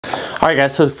Alright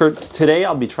guys, so for today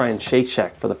I'll be trying Shake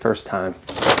Shack for the first time.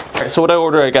 Alright, so what I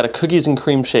ordered, I got a cookies and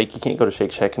cream shake. You can't go to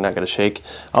Shake Shack and not get a shake.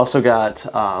 I also got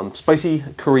spicy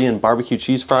Korean barbecue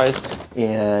cheese fries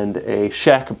and a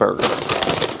Shack burger.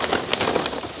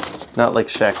 Not like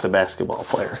Shaq the basketball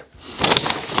player.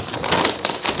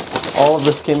 All of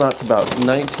this came out to about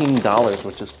 $19,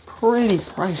 which is pretty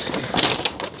pricey.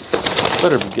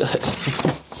 Better be good.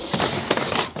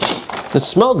 It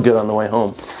smelled good on the way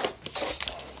home.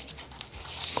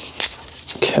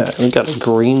 Okay, we got a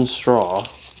green straw.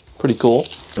 Pretty cool.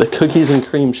 The cookies and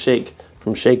cream shake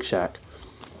from Shake Shack.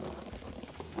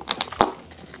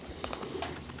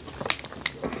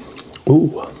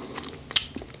 Ooh,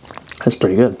 that's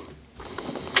pretty good.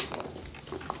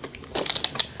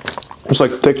 There's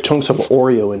like thick chunks of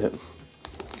Oreo in it.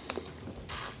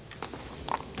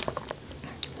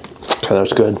 Okay,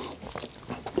 that's good.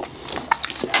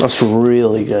 That's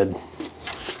really good.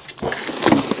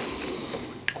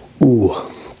 Ooh,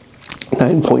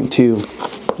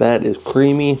 9.2. That is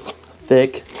creamy,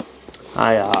 thick.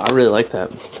 I really like that.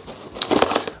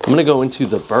 I'm gonna go into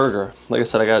the burger. Like I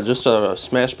said, I got just a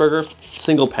smash burger,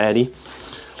 single patty.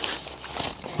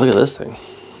 Look at this thing.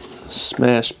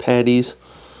 Smash patties.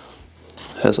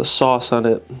 Has a sauce on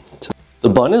it. The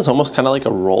bun is almost kind of like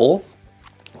a roll.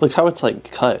 Look how it's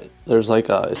like cut. There's like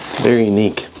a very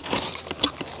unique.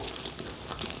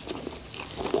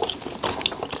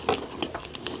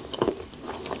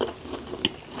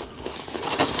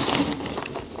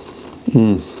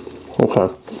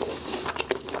 Okay.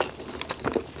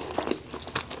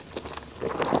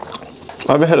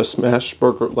 I haven't had a smash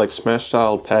burger, like smash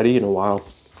style patty in a while.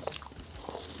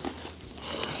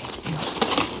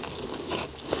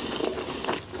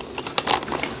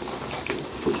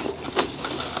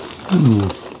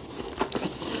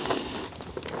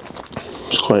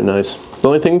 It's quite nice. The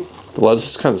only thing, the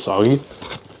lettuce is kind of soggy.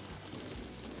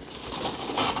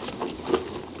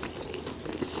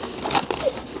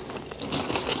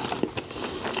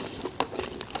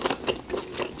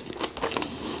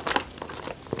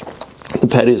 The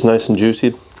patty is nice and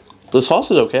juicy. The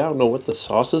sauce is okay. I don't know what the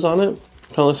sauce is on it.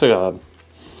 Kind of looks like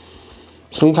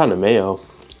some kind of mayo.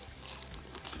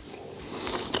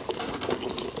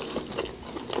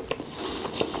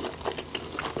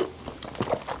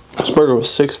 This burger was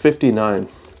 $6.59.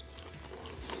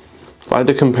 If I had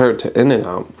to compare it to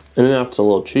In-N-Out, In-N-Out's a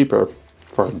little cheaper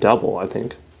for a double, I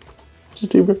think. Is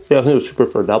it cheaper? Yeah, I think it was cheaper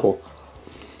for a double.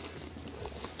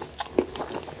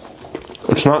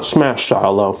 It's not smash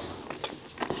style though.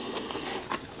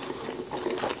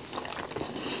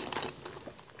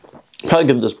 Probably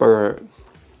give this burger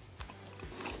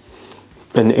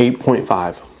an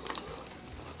 8.5.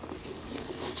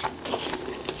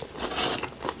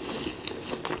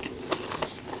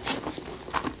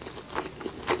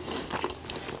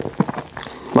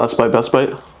 Last bite, best bite.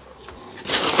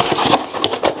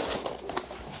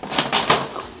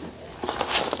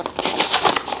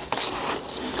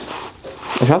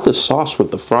 I got this sauce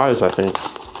with the fries, I think.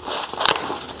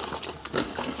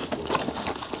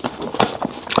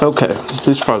 Okay,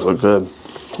 these fries look good.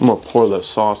 I'm gonna pour the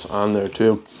sauce on there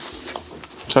too.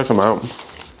 Check them out.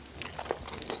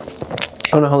 I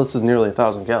don't know how this is nearly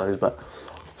 1,000 calories, but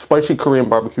spicy Korean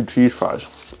barbecue cheese fries.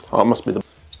 Oh, it must be the...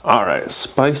 All right,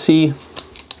 spicy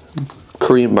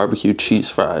Korean barbecue cheese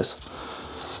fries.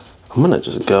 I'm gonna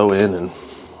just go in and...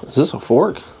 Is this a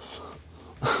fork?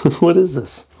 What is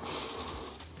this?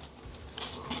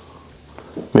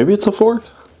 Maybe it's a fork?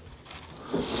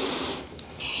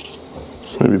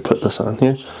 Maybe put this on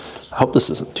here. I hope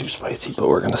this isn't too spicy, but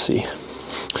we're gonna see.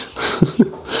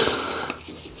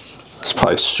 It's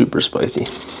probably super spicy.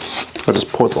 I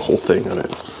just poured the whole thing on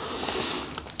it.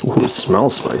 Ooh, it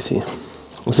smells spicy.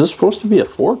 Is this supposed to be a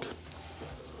fork?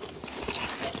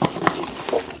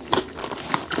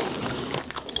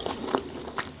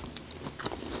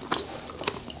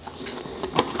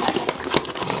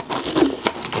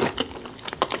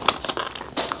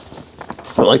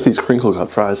 I like these crinkle cut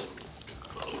fries.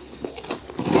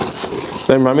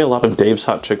 They remind me a lot of Dave's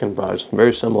hot chicken fries.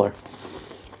 Very similar.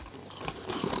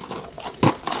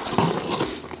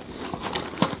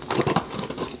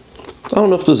 I don't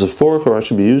know if this is a fork or I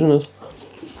should be using this.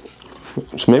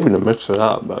 It's maybe to mix it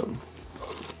up, but...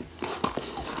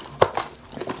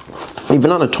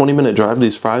 Even on a 20-minute drive,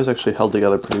 these fries actually held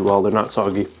together pretty well. They're not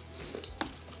soggy.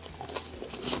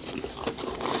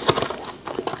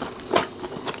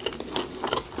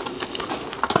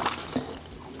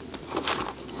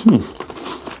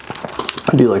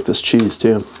 I do like this cheese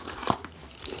too.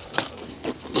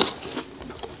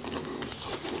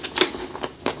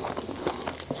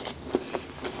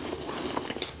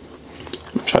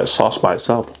 Try the sauce by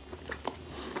itself.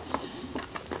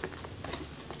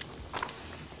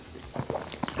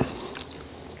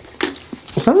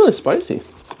 not really spicy,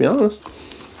 to be honest.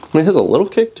 I mean, it has a little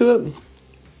kick to it.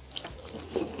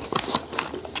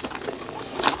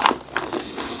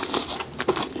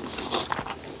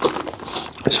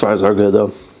 These fries are good though.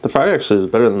 The fry actually is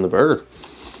better than the burger.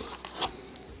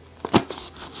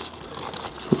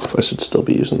 If I should still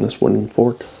be using this wooden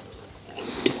fork.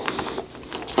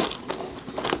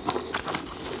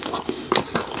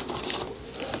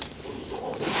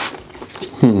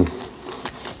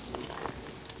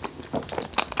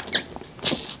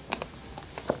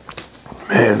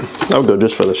 Man, I would go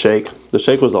just for the shake. The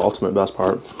shake was the ultimate best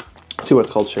part. See why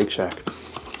it's called Shake Shack.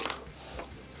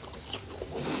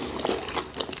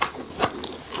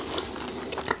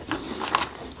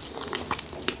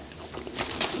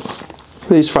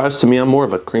 These fries, to me, I'm more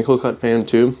of a crinkle cut fan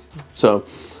too. So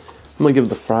I'm gonna give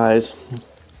the fries,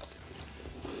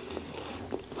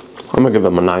 I'm gonna give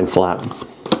them a 9 flat.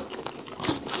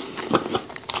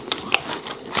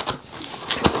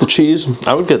 The cheese,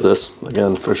 I would get this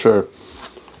again for sure.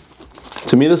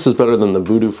 To me, this is better than the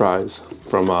Voodoo fries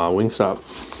from Wingstop.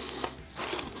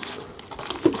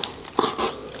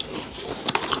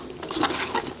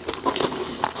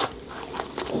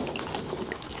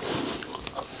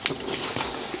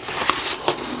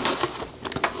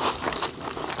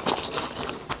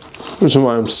 The reason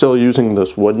why I'm still using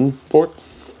this wooden fork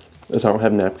is I don't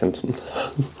have napkins. Can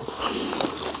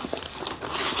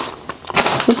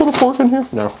I put a fork in here?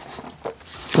 No.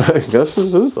 I guess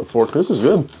this is the fork. This is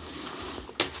good.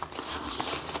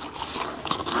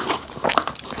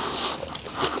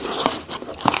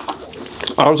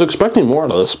 I was expecting more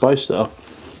out of the spice though.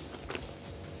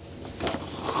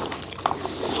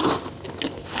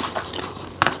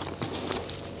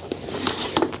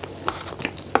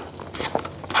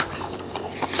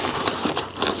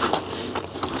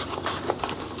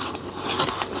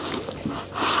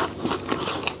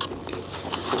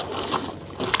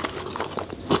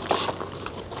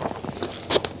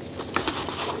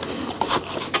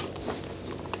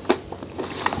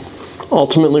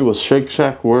 Ultimately, was Shake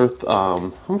Shack worth,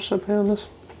 how much did I pay on this?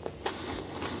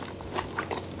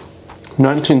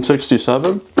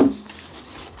 $19.67?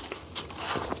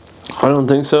 I don't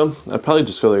think so. I'd probably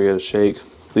just go there and get a shake.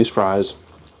 These fries.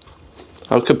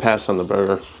 I could pass on the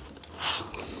burger.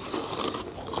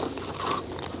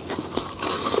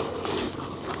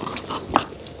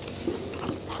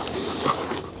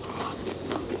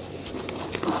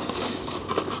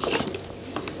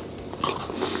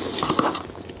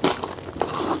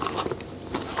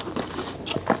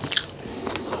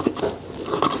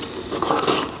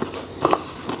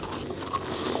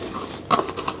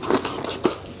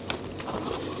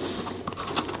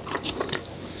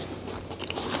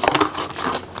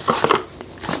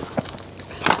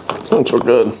 So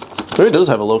good. Maybe it does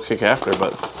have a little kick after,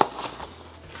 but.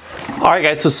 Alright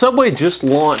guys, so Subway just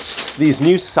launched these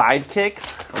new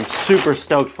Sidekicks. I'm super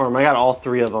stoked for them. I got all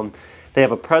 3 of them. They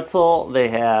have a pretzel, they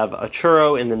have a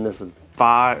churro, and then this is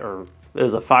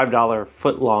there's a $5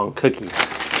 foot-long cookie.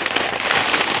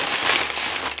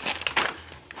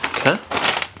 Okay.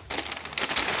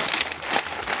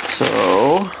 So,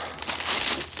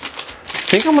 I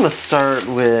think I'm gonna start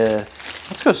with,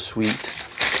 let's go sweet.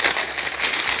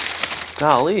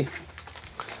 Golly,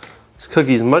 this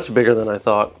cookie's much bigger than I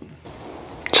thought.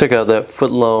 Check out that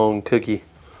foot-long cookie.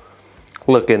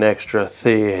 Looking extra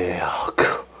thick.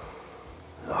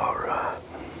 Alright.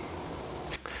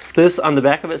 This, on the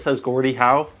back of it, says Gordie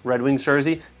Howe, Red Wings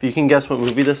jersey. If you can guess what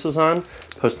movie this was on,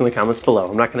 post in the comments below.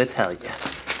 I'm not going to tell you.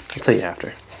 I'll tell you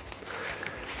after.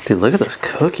 Dude, look at this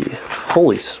cookie.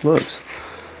 Holy smokes.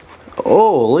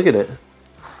 Oh, look at it.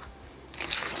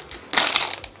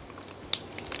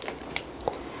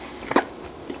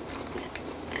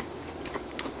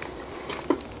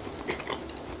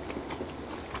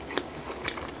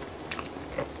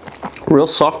 Real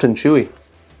soft and chewy.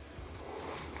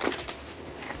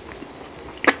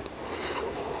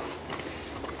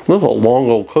 This is a long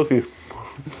old cookie.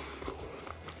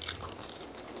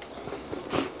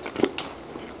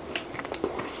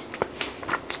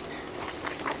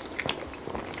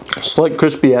 Slight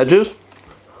crispy edges.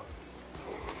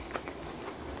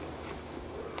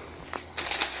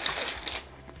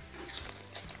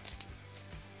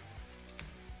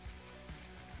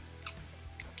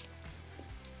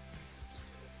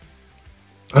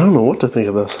 I don't know what to think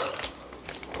of this.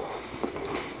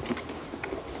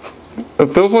 It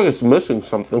feels like it's missing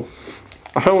something.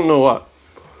 I don't know what.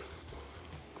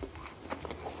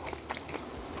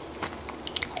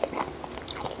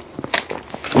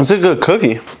 It's a good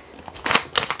cookie.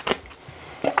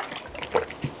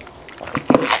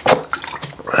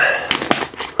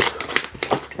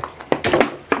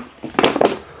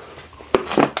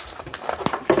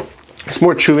 It's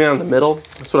more chewy on the middle.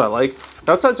 That's what I like.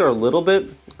 The outsides are a little bit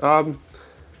kind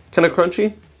of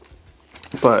crunchy,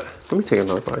 but let me take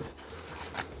another bite.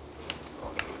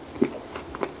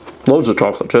 Loads of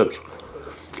chocolate chips.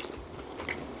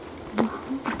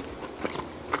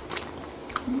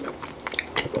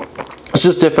 It's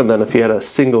just different than if you had a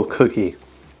single cookie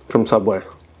from Subway.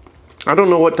 I don't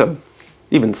know what to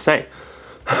even say.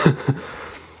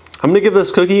 I'm gonna give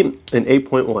this cookie an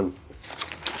 8.1.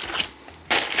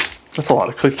 That's a lot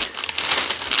of cookie.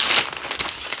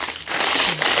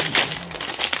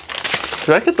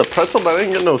 Did I get the pretzel, but I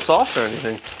didn't get no sauce or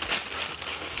anything?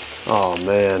 Oh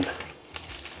man.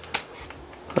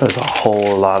 There's a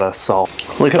whole lot of salt.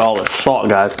 Look at all this salt,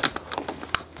 guys.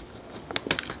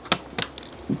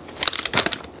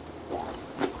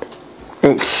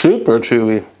 It's super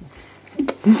chewy.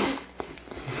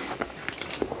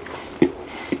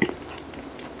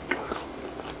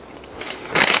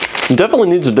 It definitely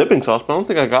needs a dipping sauce, but I don't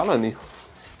think I got any. I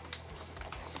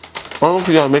don't know if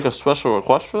you gotta make a special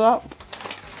request for that.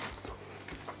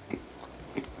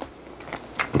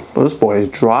 But this boy is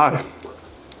dry.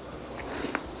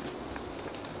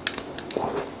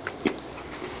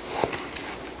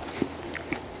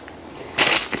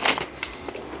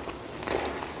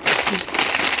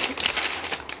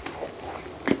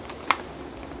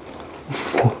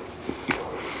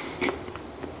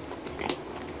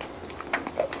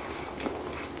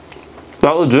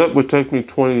 That legit would take me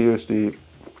 20 years to eat.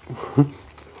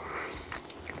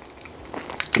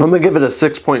 I'm gonna give it a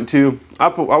 6.2.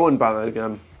 I wouldn't buy that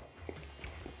again.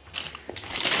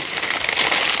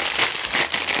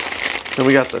 Then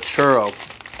we got the churro.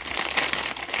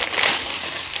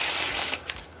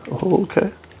 Oh,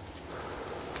 okay.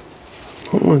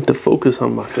 I don't want it to focus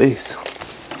on my face.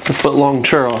 A foot-long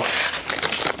churro.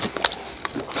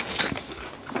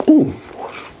 Ooh.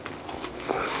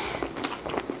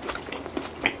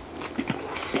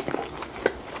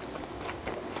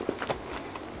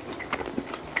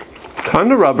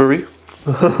 Kind of rubbery.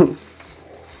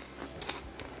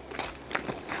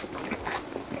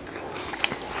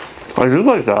 I just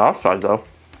like the outside though.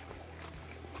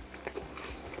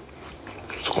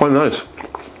 It's quite nice.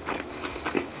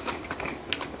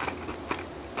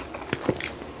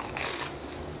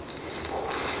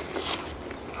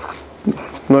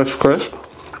 Nice crisp.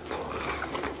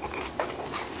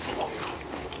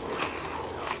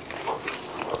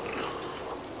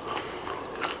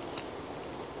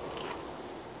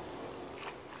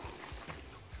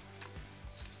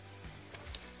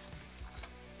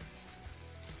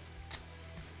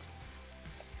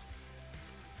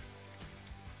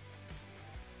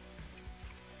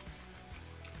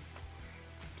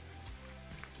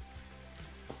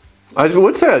 I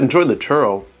would say I enjoyed the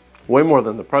churro way more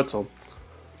than the pretzel.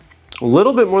 A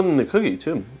little bit more than the cookie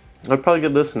too. I'd probably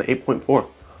give this an 8.4.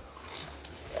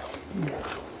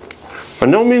 By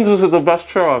no means is it the best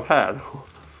churro I've had.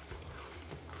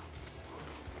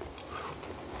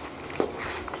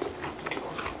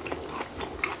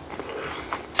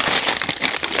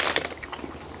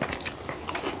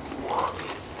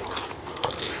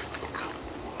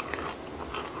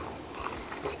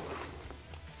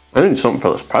 I need something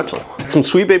for this pretzel. Some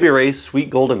Sweet Baby Ray's sweet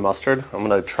golden mustard. I'm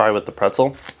gonna try with the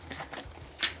pretzel.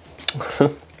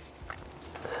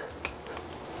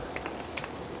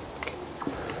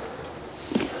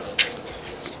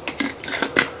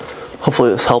 Hopefully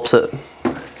this helps it.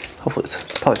 Hopefully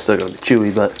it's probably still gonna be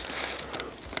chewy, but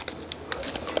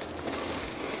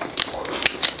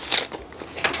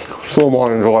it's a little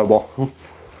more enjoyable.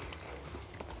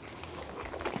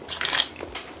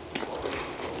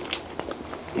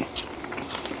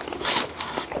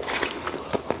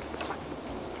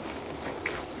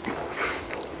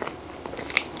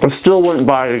 I still wouldn't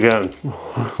buy it again.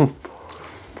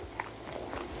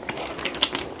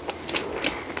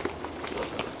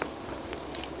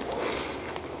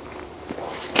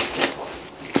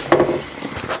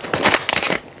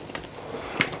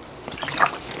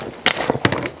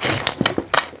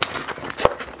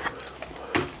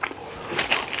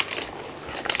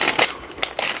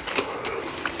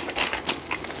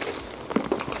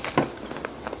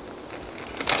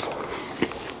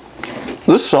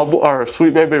 This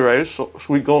Sweet Baby Ray's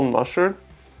sweet golden mustard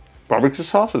barbecue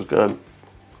sauce is good.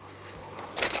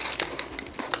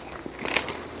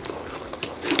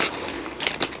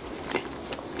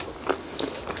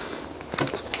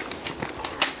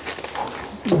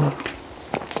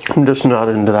 I'm just not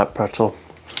into that pretzel.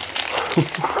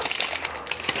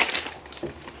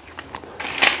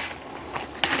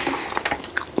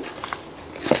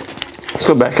 Let's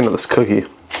go back into this cookie.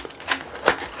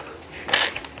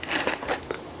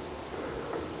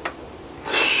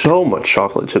 So much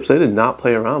chocolate chips. They did not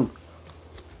play around.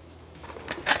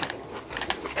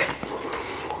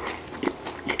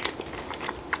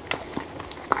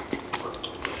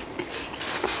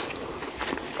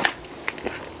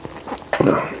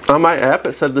 On my app,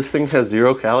 it said this thing has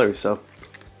 0 calories, so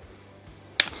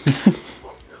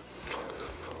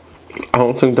I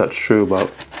don't think that's true,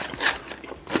 but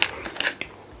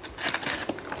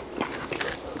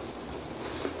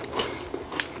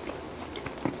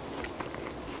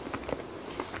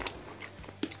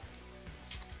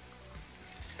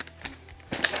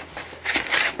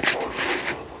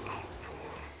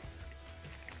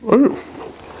ooh,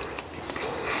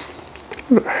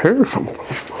 where did the hair come from?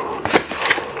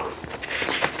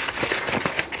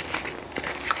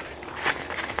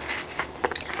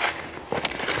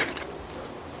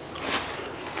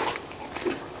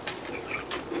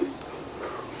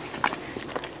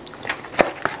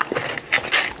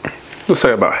 Looks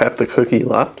like about half the cookie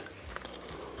left.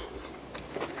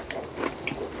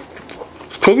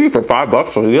 It's cookie for $5,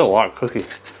 so you get a lot of cookie.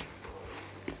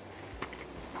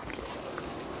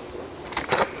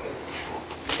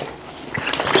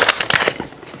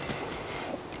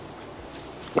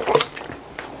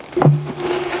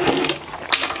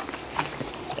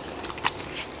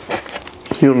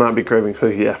 You will not be craving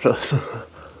cookie after this.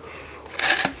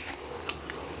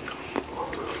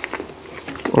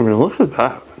 I mean, look at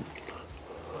that.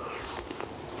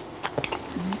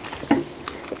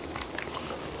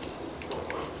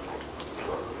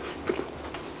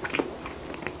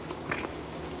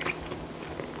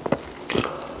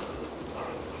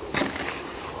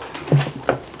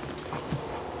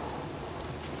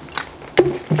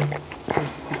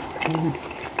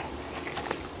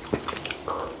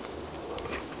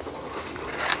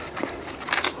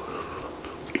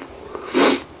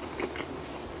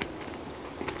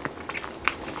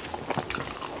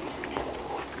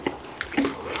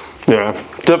 Yeah,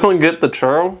 definitely get the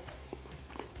churro,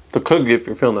 the cookie if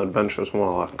you're feeling adventurous and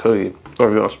want a lot of cookie, or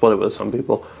if you want to split it with some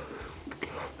people.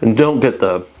 And don't get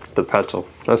the pretzel.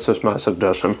 That's just my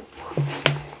suggestion.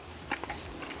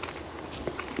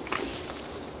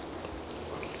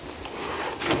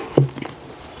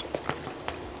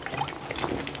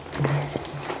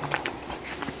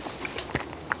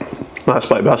 Last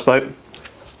bite, best bite.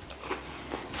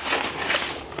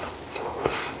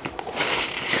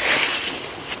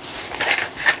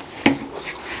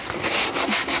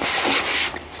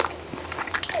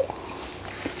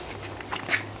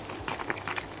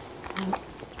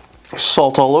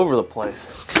 Salt all over the place.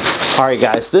 All right,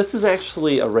 guys, this is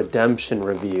actually a redemption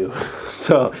review.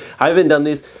 So I haven't done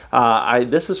these.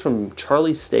 This is from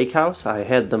Charleys Steakhouse. I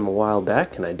had them a while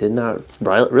back, and I did not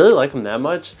really like them that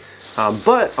much.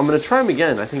 But I'm gonna try them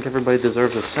again. I think everybody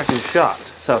deserves a second shot.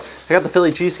 So I got the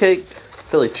Philly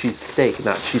cheesesteak,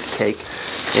 not cheesecake.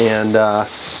 And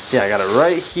yeah, I got it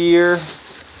right here.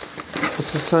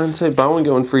 What's the sign say? Buy one,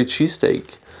 get one free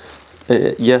cheesesteak.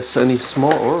 Yes, any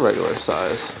small or regular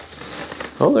size.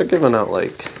 Oh, they're giving out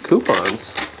like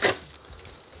coupons.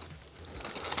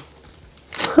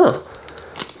 Huh.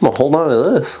 I'm gonna hold on to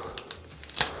this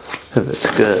if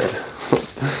it's good.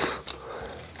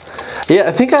 Yeah,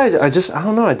 I think I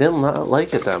don't know, I didn't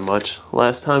like it that much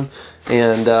last time.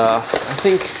 And I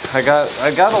think I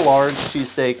got a large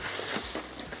cheesesteak.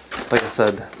 Like I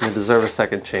said, I deserve a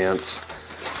second chance.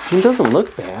 It doesn't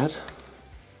look bad.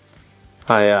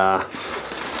 I'm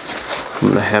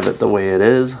gonna have it the way it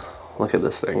is. Look at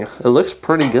this thing. It looks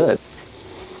pretty good.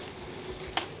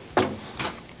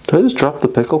 Did I just drop the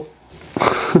pickle?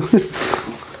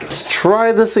 Let's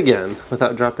try this again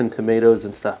without dropping tomatoes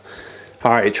and stuff.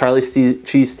 All right, Charleys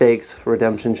Cheesesteaks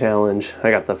Redemption Challenge.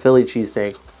 I got the Philly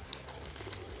cheesesteak.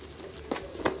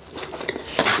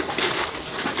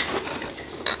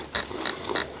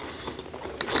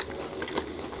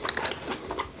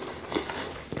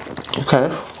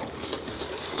 Okay.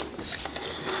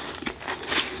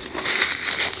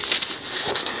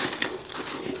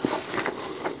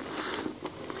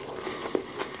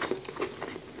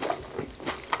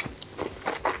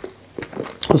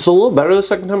 It's a little better the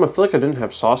second time. I feel like I didn't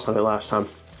have sauce on it last time.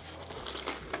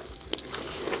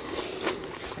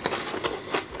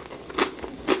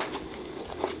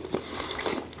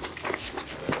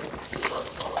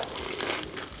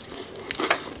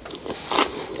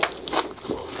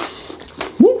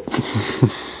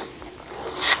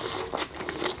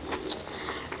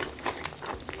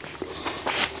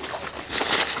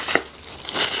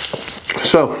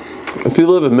 So, if you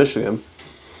live in Michigan,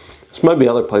 this might be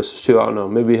other places too, I don't know.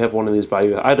 Maybe you have one of these by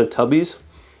you. I had a Tubby's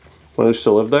when I used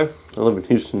to live there. I live in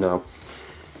Houston now.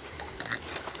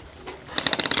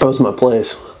 That was my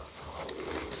place.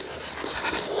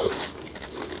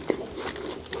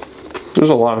 There's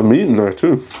a lot of meat in there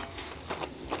too.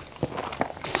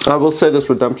 I will say this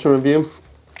redemption review,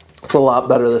 it's a lot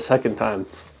better the second time.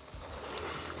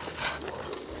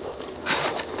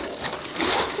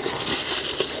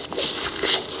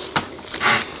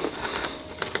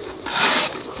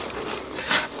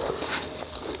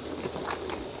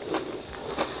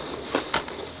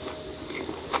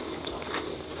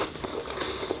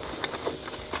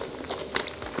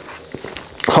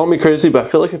 Call me crazy, but I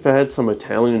feel like if I had some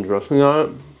Italian dressing on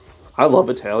it, I love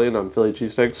Italian on Philly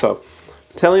cheesesteak, so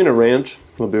Italian and ranch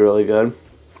would be really good.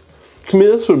 To me,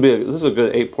 this is a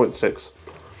good 8.6.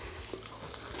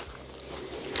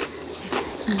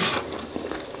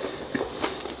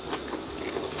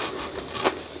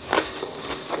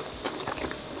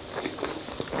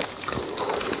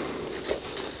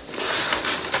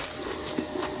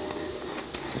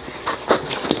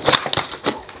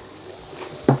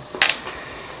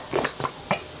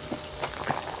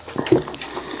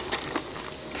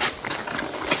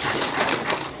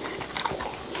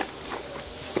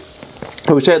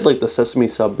 I wish I had like the sesame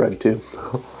sub bread too.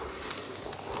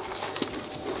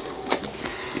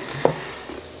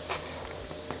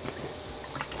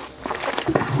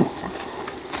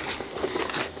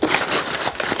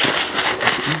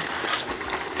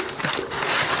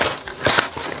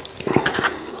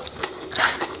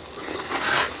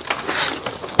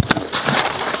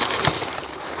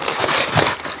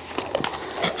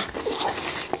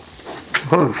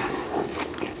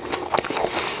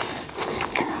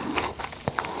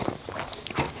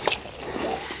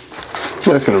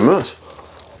 Making a mess.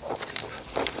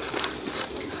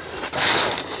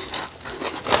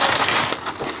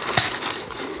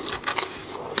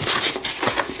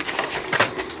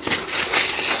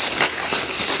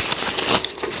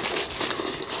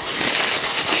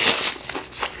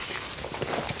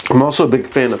 I'm also a big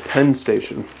fan of Penn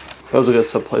Station. That was a good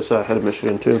sub place I had in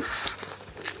Michigan too.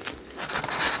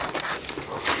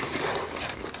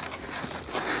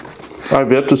 I've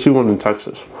yet to see one in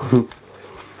Texas.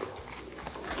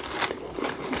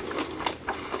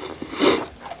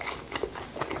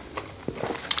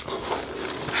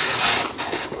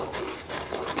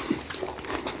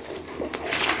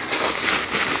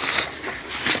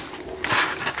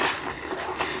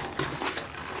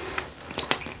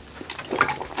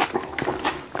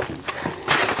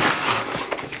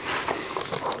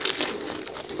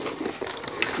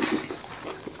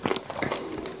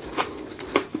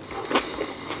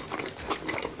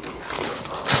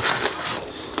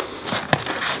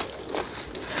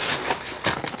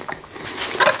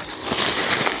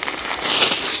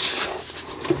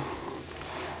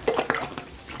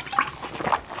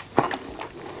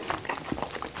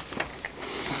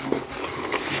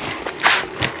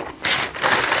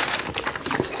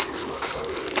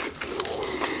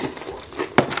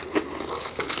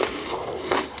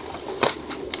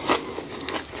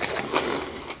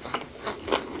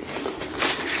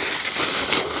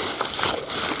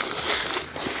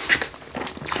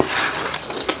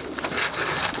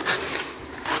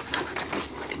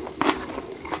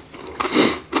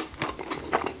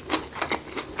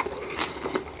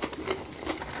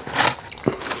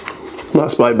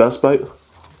 Last bite, best bite.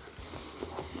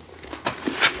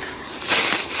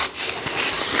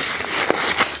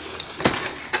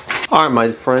 Alright, my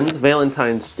friends,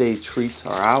 Valentine's Day treats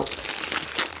are out.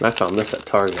 I found this at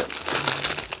Target.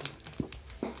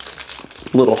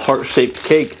 Little heart-shaped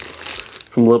cake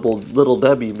from Little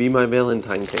Debbie. Be my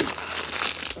Valentine cake.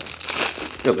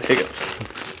 Got the hiccups.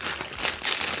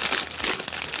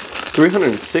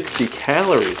 360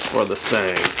 calories for this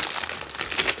thing.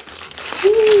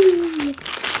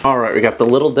 Alright, we got the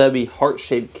Little Debbie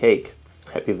heart-shaped cake.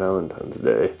 Happy Valentine's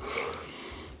Day.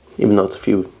 Even though it's a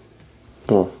few,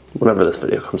 well, whenever this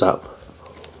video comes out.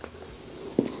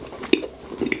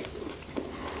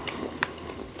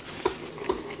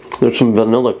 There's some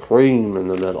vanilla cream in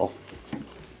the middle.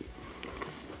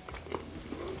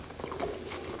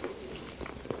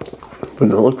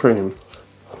 Vanilla cream.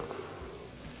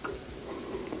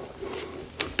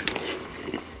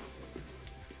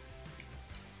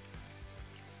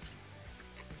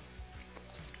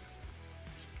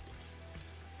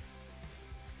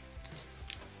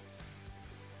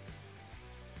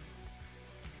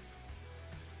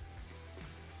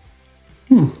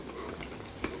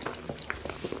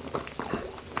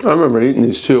 I remember eating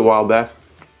these too a while back.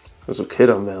 I was a kid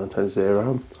on Valentine's Day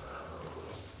around.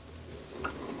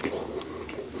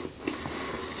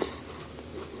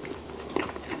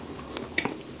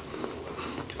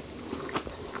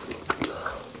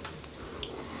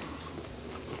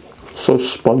 So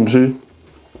spongy.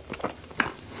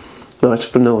 Nice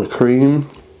vanilla cream.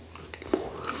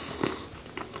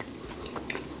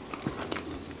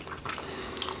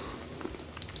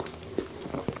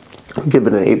 I'm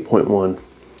giving it an 8.1.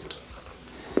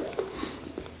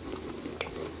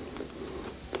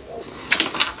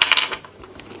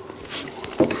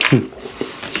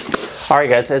 Alright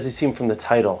guys, as you've seen from the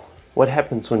title, what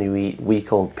happens when you eat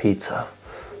week-old pizza?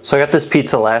 So I got this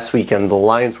pizza last weekend. The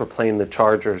Lions were playing the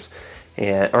Chargers,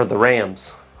 or the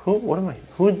Rams. Who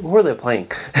are they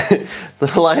playing?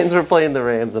 The Lions were playing the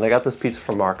Rams, and I got this pizza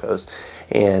from Marco's.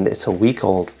 And it's a week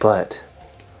old, but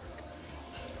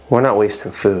we're not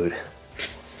wasting food.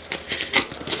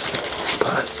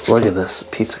 But look at this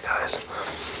pizza, guys.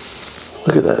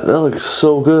 Look at that. That looks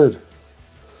so good.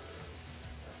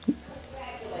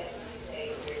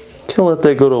 Can't let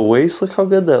that go to waste. Look how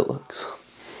good that looks.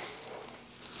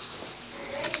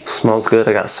 Smells good.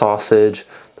 I got sausage.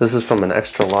 This is from an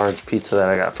extra large pizza that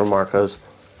I got from Marco's.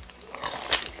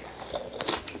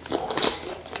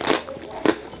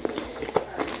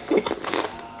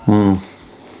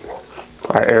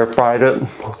 I air fried it.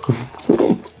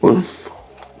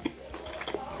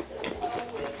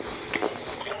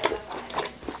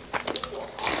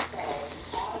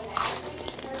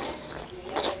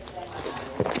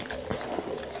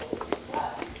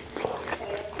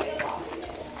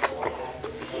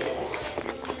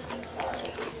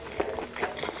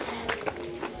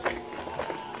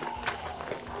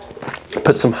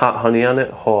 Put some hot honey on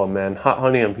it. Oh man, hot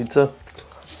honey on pizza.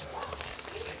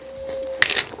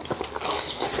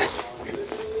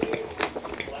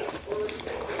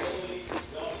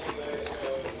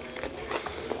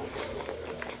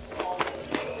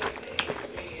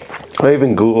 I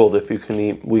even Googled if you can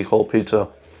eat week-old pizza.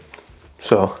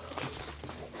 So.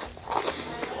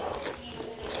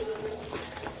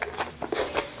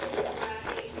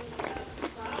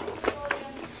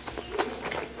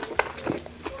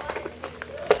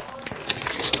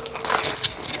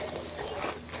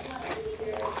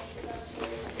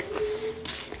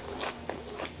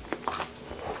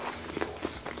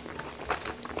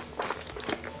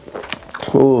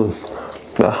 Ooh,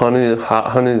 the honey, the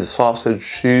hot honey, the sausage,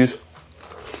 cheese.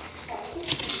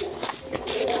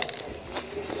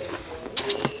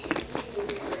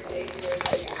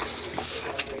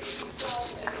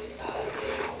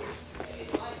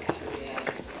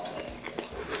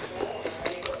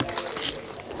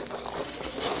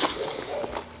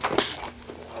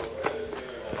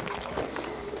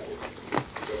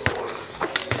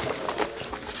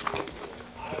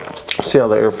 See how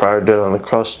the air fryer did on the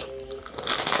crust.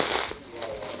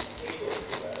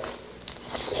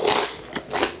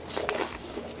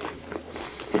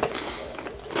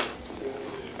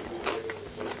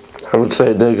 I would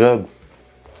say it did good.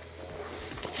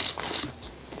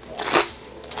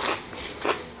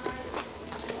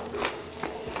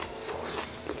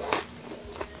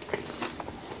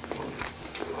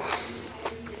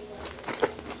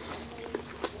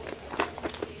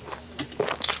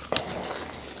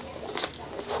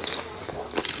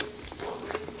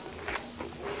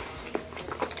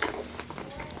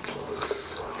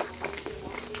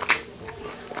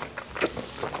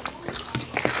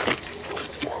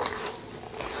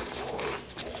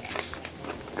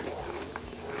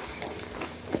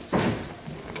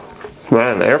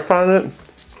 Man, air frying it,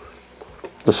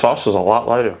 the sauce is a lot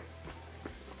lighter.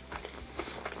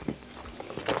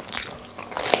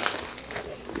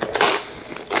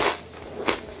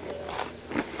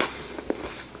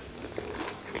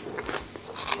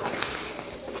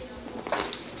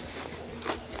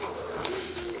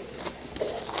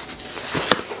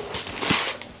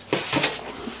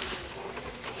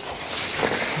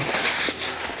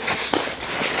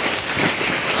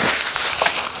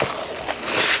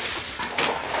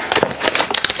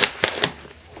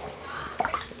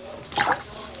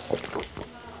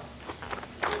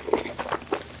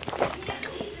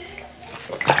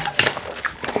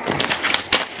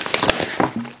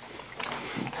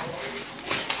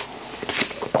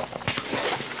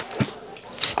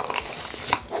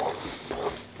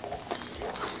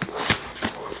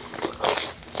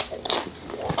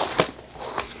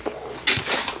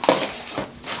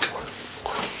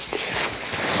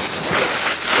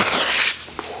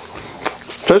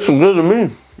 Tastes good to me.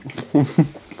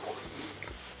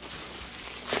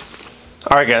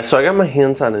 Alright guys, so I got my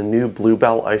hands on a new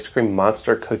Bluebell ice cream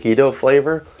monster cookie dough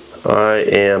flavor. I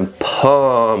am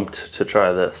pumped to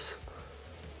try this.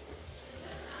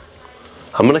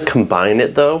 I'm gonna combine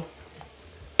it though.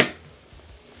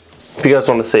 If you guys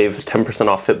want to save 10%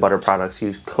 off Fit Butter products,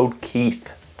 use code Keith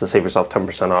to save yourself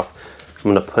 10% off.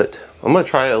 I'm gonna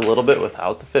try it a little bit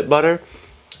without the Fit Butter,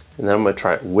 and then I'm gonna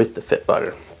try it with the Fit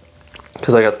Butter,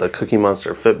 because I got the Cookie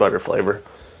Monster Fit Butter flavor.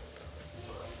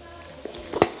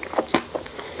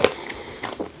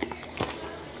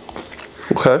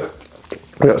 Okay,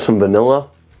 we got some vanilla,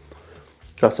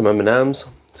 got some M&Ms,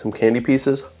 some candy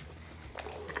pieces.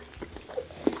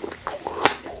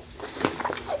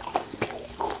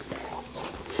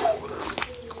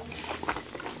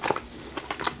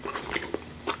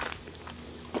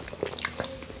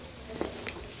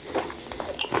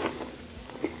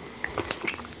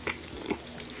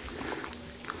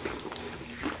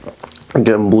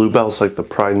 Again, Bluebell's like the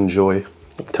pride and joy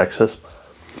of Texas.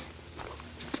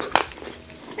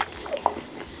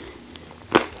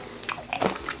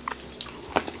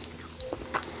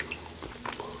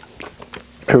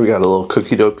 Here we got a little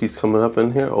cookie dough piece coming up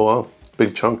in here. Oh wow,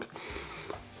 big chunk.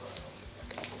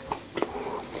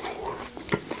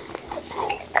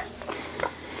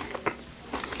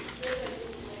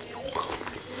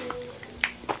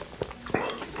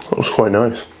 That was quite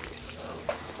nice.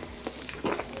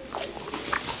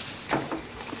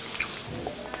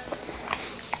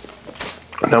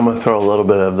 Now I'm going to throw a little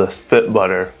bit of this Fit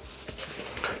butter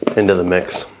into the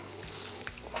mix.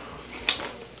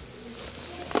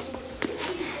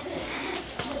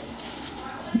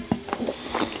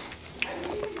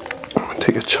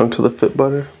 Take a chunk of the Fit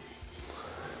butter,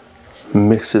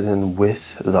 mix it in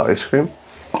with the ice cream.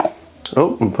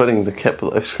 Oh, I'm putting the cap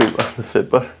of the ice cream on the Fit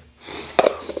butter.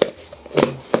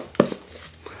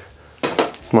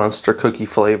 Monster cookie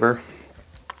flavor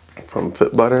from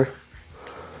Fit butter.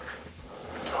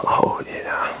 Oh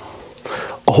yeah.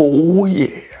 Oh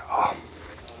yeah.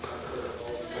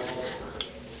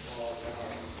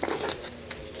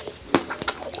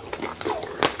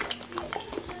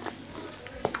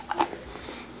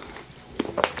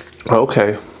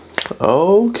 Okay.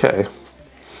 Okay.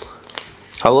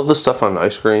 I love the stuff on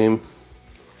ice cream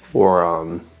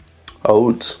or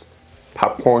oats,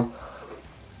 popcorn.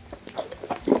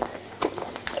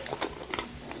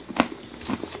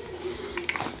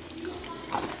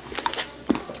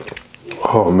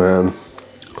 Oh man,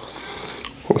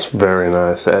 that's very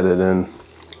nice. Added in.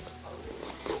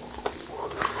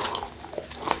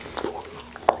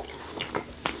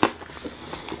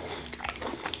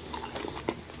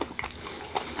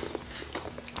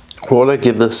 What would I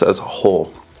give this as a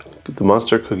whole? The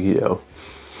monster cookie dough.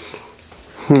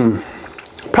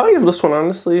 Probably give this one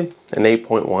honestly an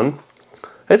 8.1.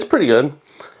 It's pretty good.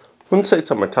 Wouldn't say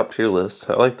it's on my top tier list.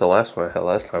 I like the last one I had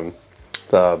last time.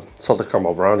 The salted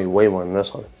caramel brownie way more than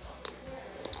this one.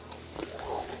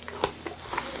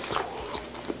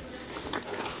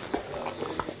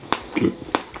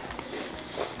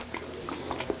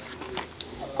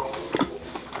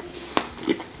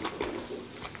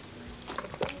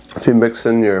 If you mix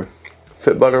in your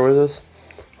Fit butter with this,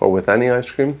 or with any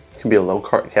ice cream, it can be a low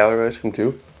calorie ice cream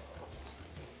too.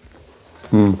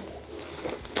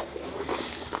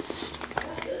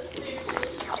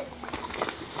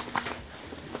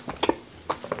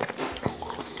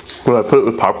 When I put it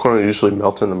with popcorn, I usually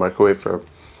melt in the microwave for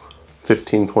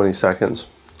 15-20 seconds.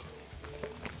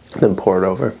 Then pour it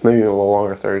over. Maybe even a little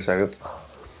longer, 30 seconds.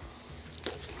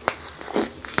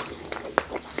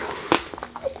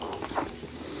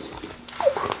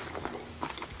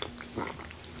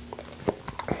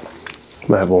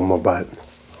 Might have one more bite.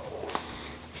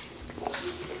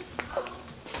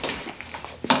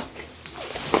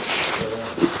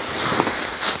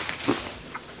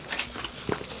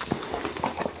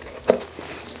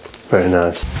 Very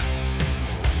nice.